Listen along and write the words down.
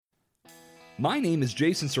My name is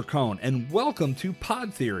Jason Sircone, and welcome to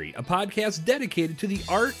Pod Theory, a podcast dedicated to the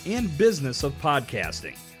art and business of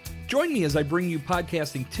podcasting. Join me as I bring you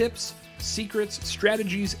podcasting tips, secrets,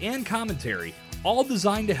 strategies, and commentary, all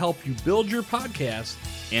designed to help you build your podcast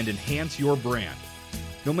and enhance your brand.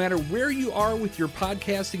 No matter where you are with your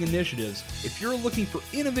podcasting initiatives, if you're looking for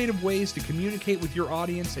innovative ways to communicate with your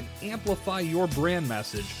audience and amplify your brand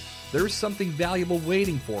message, there's something valuable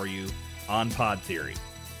waiting for you on Pod Theory.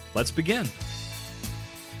 Let's begin.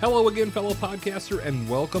 Hello again, fellow podcaster, and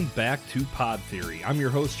welcome back to Pod Theory. I'm your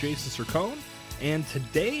host, Jason Sircone, and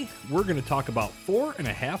today we're going to talk about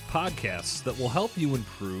 4.5 podcasts that will help you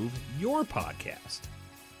improve your podcast.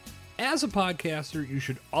 As a podcaster, you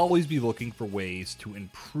should always be looking for ways to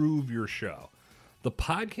improve your show. The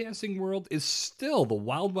podcasting world is still the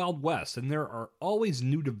wild, wild west, and there are always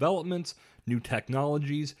new developments, new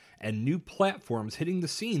technologies, and new platforms hitting the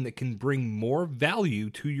scene that can bring more value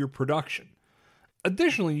to your production.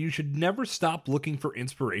 Additionally, you should never stop looking for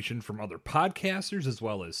inspiration from other podcasters as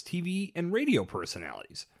well as TV and radio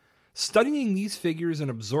personalities. Studying these figures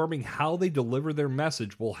and absorbing how they deliver their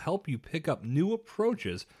message will help you pick up new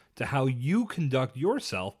approaches to how you conduct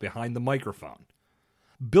yourself behind the microphone.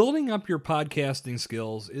 Building up your podcasting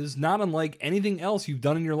skills is not unlike anything else you've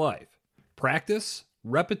done in your life. Practice,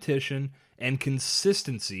 repetition, and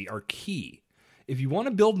consistency are key. If you want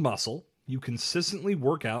to build muscle, you consistently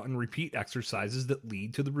work out and repeat exercises that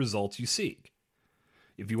lead to the results you seek.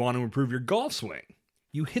 If you want to improve your golf swing,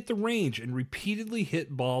 you hit the range and repeatedly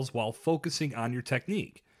hit balls while focusing on your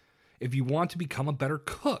technique. If you want to become a better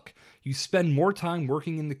cook, you spend more time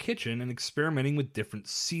working in the kitchen and experimenting with different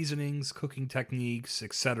seasonings, cooking techniques,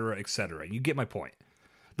 etc., etc. You get my point.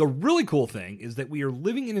 The really cool thing is that we are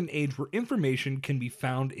living in an age where information can be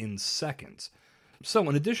found in seconds. So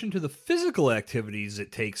in addition to the physical activities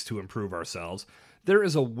it takes to improve ourselves, there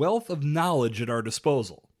is a wealth of knowledge at our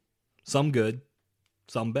disposal. Some good,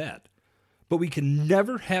 some bad. But we can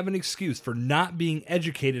never have an excuse for not being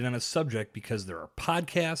educated on a subject because there are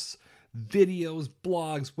podcasts, videos,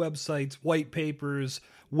 blogs, websites, white papers,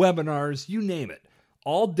 webinars, you name it,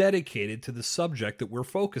 all dedicated to the subject that we're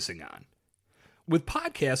focusing on. With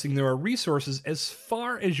podcasting, there are resources as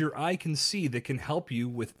far as your eye can see that can help you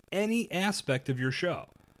with any aspect of your show.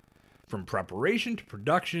 From preparation to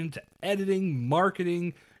production to editing,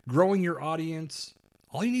 marketing, growing your audience,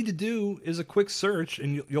 all you need to do is a quick search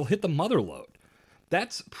and you'll hit the mother lode.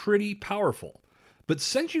 That's pretty powerful. But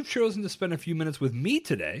since you've chosen to spend a few minutes with me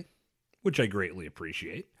today, which I greatly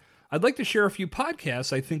appreciate, I'd like to share a few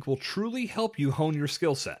podcasts I think will truly help you hone your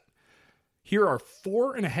skill set. Here are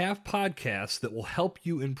 4.5 podcasts that will help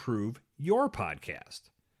you improve your podcast.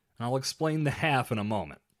 And I'll explain the half in a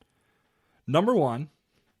moment. Number 1,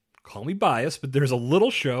 call me biased, but there's a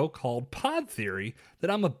little show called Pod Theory that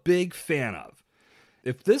I'm a big fan of.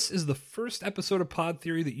 If this is the first episode of Pod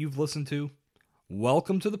Theory that you've listened to,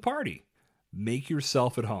 welcome to the party. Make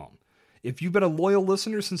yourself at home. If you've been a loyal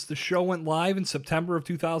listener since the show went live in September of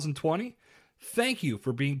 2020, thank you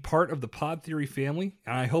for being part of the Pod Theory family,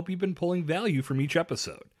 and I hope you've been pulling value from each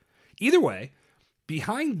episode. Either way,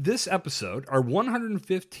 behind this episode are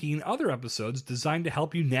 115 other episodes designed to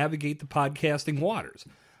help you navigate the podcasting waters.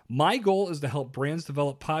 My goal is to help brands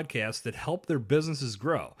develop podcasts that help their businesses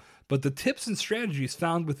grow, but the tips and strategies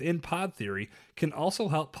found within Pod Theory can also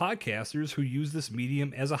help podcasters who use this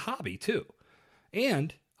medium as a hobby too.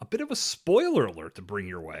 And a bit of a spoiler alert to bring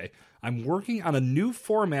your way, I'm working on a new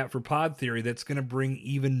format for Pod Theory that's going to bring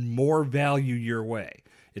even more value your way.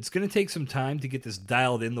 It's going to take some time to get this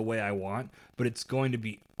dialed in the way I want, but it's going to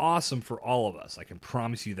be awesome for all of us. I can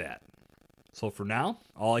promise you that. So for now,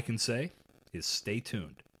 all I can say is stay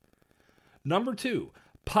tuned. Number 2,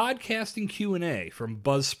 Podcasting Q&A from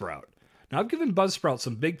Buzzsprout. Now, I've given Buzzsprout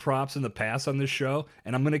some big props in the past on this show,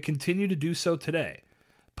 and I'm going to continue to do so today.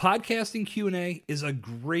 Podcasting Q&A is a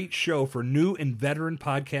great show for new and veteran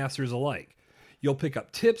podcasters alike. You'll pick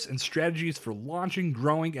up tips and strategies for launching,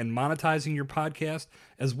 growing, and monetizing your podcast,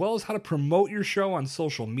 as well as how to promote your show on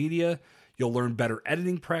social media. You'll learn better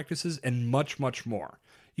editing practices and much, much more.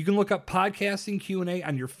 You can look up Podcasting Q&A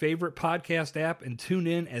on your favorite podcast app and tune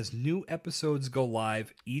in as new episodes go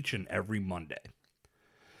live each and every Monday.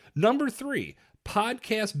 Number 3,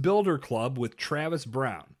 Podcast Builder Club with Travis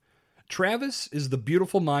Brown. Travis is the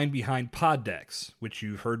beautiful mind behind Poddex, which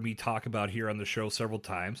you've heard me talk about here on the show several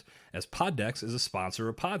times, as Poddex is a sponsor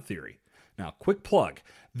of Pod Theory. Now, quick plug.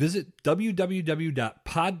 Visit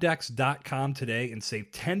www.poddex.com today and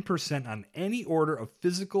save 10% on any order of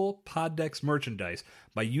physical Poddex merchandise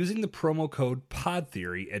by using the promo code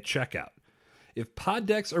PODTHEORY at checkout. If pod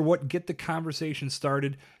decks are what get the conversation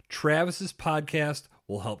started, Travis's podcast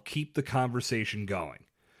will help keep the conversation going.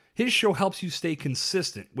 His show helps you stay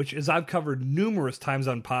consistent, which, as I've covered numerous times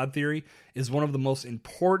on Pod Theory, is one of the most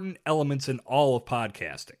important elements in all of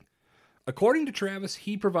podcasting. According to Travis,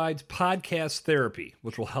 he provides podcast therapy,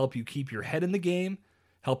 which will help you keep your head in the game,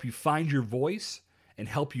 help you find your voice, and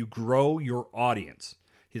help you grow your audience.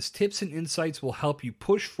 His tips and insights will help you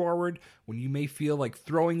push forward when you may feel like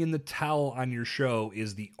throwing in the towel on your show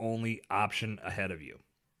is the only option ahead of you.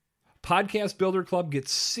 Podcast Builder Club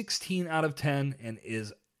gets 16 out of 10 and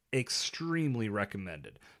is extremely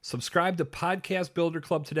recommended. Subscribe to Podcast Builder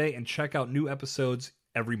Club today and check out new episodes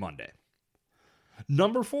every Monday.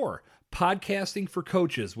 Number 4, Podcasting for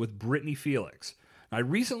Coaches with Brittany Felix. I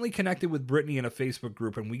recently connected with Brittany in a Facebook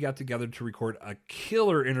group and we got together to record a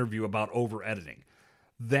killer interview about over-editing.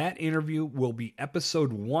 That interview will be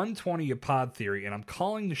episode 120 of Pod Theory, and I'm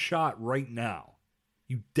calling the shot right now.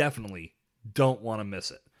 You definitely don't want to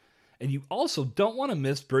miss it. And you also don't want to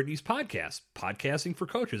miss Brittany's podcast, Podcasting for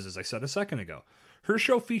Coaches, as I said a second ago. Her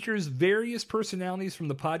show features various personalities from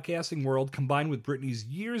the podcasting world combined with Brittany's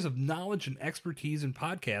years of knowledge and expertise in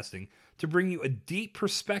podcasting to bring you a deep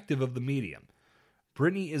perspective of the medium.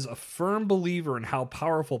 Brittany is a firm believer in how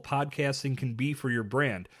powerful podcasting can be for your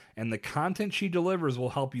brand, and the content she delivers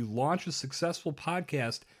will help you launch a successful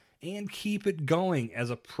podcast and keep it going as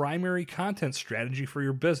a primary content strategy for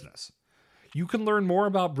your business. You can learn more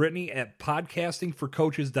about Brittany at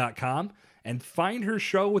podcastingforcoaches.com and find her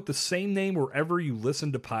show with the same name wherever you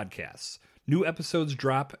listen to podcasts. New episodes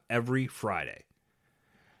drop every Friday.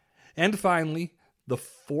 And finally, the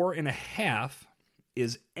 4.5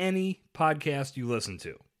 is any podcast you listen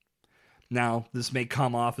to. Now, this may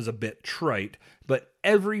come off as a bit trite, but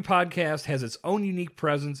every podcast has its own unique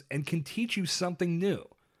presence and can teach you something new.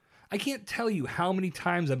 I can't tell you how many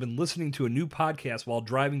times I've been listening to a new podcast while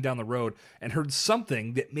driving down the road and heard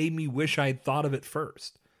something that made me wish I had thought of it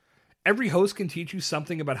first. Every host can teach you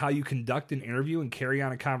something about how you conduct an interview and carry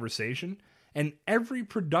on a conversation, and every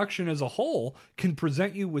production as a whole can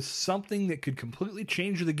present you with something that could completely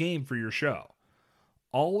change the game for your show.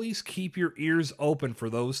 Always keep your ears open for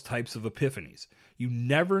those types of epiphanies. You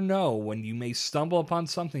never know when you may stumble upon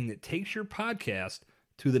something that takes your podcast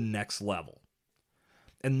to the next level.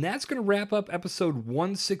 And that's going to wrap up episode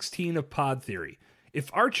 116 of Pod Theory.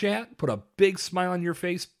 If our chat put a big smile on your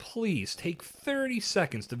face, please take 30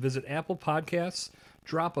 seconds to visit Apple Podcasts,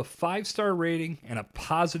 drop a 5-star rating, and a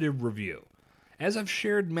positive review. As I've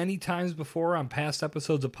shared many times before on past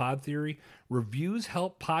episodes of Pod Theory, reviews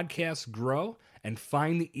help podcasts grow and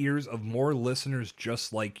find the ears of more listeners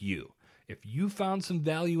just like you. If you found some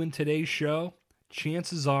value in today's show,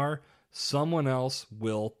 chances are someone else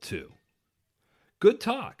will too. Good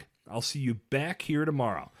talk. I'll see you back here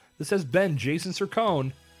tomorrow. This has been Jason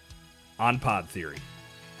Cercone on Pod Theory.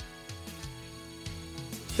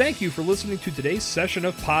 Thank you for listening to today's session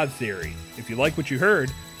of Pod Theory. If you like what you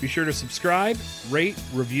heard, be sure to subscribe, rate,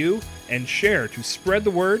 review, and share to spread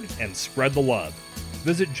the word and spread the love.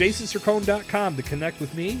 Visit jasoncercone.com to connect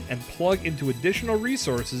with me and plug into additional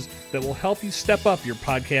resources that will help you step up your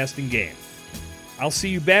podcasting game. I'll see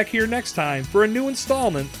you back here next time for a new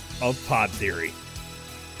installment of Pod Theory.